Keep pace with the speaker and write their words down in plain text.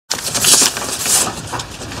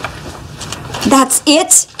That's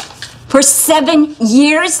it? For 7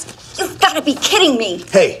 years? You've got to be kidding me.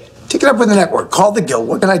 Hey, take it up with the network. Call the Guild.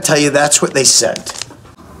 What can I tell you? That's what they said.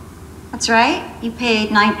 That's right. You paid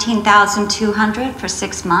 $19,200 for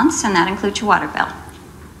 6 months, and that includes your water bill.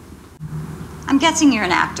 I'm guessing you're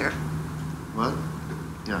an actor. What?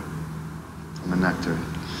 Yeah. I'm an actor.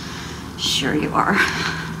 Sure you are.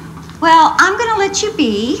 Well, I'm gonna let you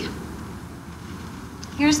be.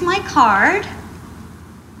 Here's my card.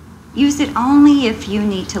 Use it only if you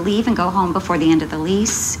need to leave and go home before the end of the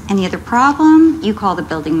lease. Any other problem, you call the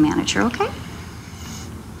building manager, okay?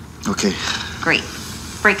 Okay. Great.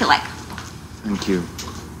 Break a leg. Thank you.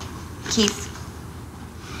 Keith.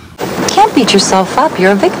 Can't beat yourself up.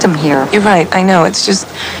 You're a victim here. You're right. I know. It's just...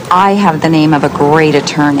 I have the name of a great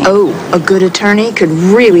attorney. Oh, a good attorney could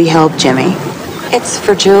really help Jimmy. It's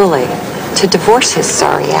for Julie to divorce his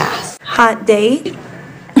sorry ass. Hot date?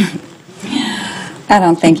 I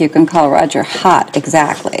don't think you can call Roger hot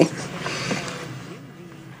exactly.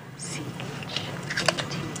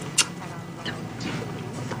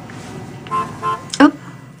 Oh,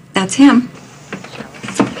 that's him.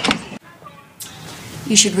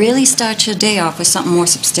 You should really start your day off with something more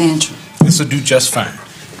substantial. This'll do just fine.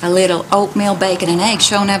 A little oatmeal, bacon, and eggs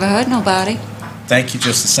sure never hurt nobody. Thank you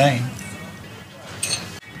just the same.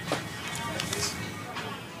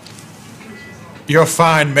 You're a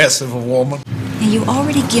fine mess of a woman. And you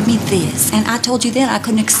already give me this, and I told you then I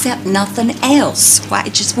couldn't accept nothing else. Why,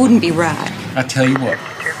 it just wouldn't be right. I tell you what.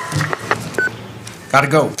 Gotta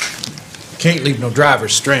go. Can't leave no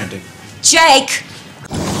drivers stranded. Jake!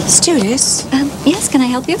 Stewardess, Yes, can I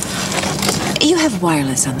help you? you have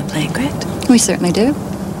wireless on the plane, correct? We certainly do.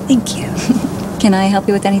 Thank you. Can I help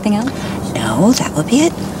you with anything else? No, that will be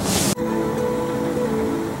it.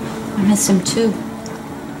 I miss him too.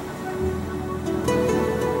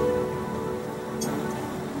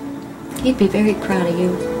 He'd be very proud of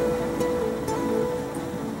you.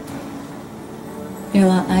 You're a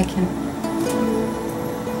lot like him.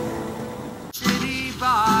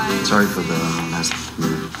 Sorry for the last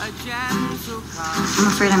minute. I'm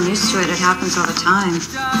afraid I'm used to it. It happens all the time.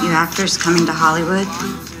 You actors coming to Hollywood.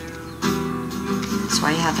 That's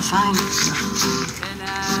why you had the fine.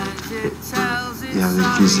 Yeah, the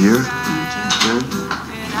keys here. Thank you. Good.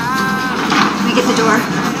 Can we get the door?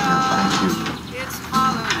 Yeah, thank you.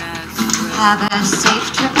 Have a safe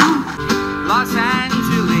trip home. Los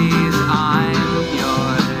Angeles,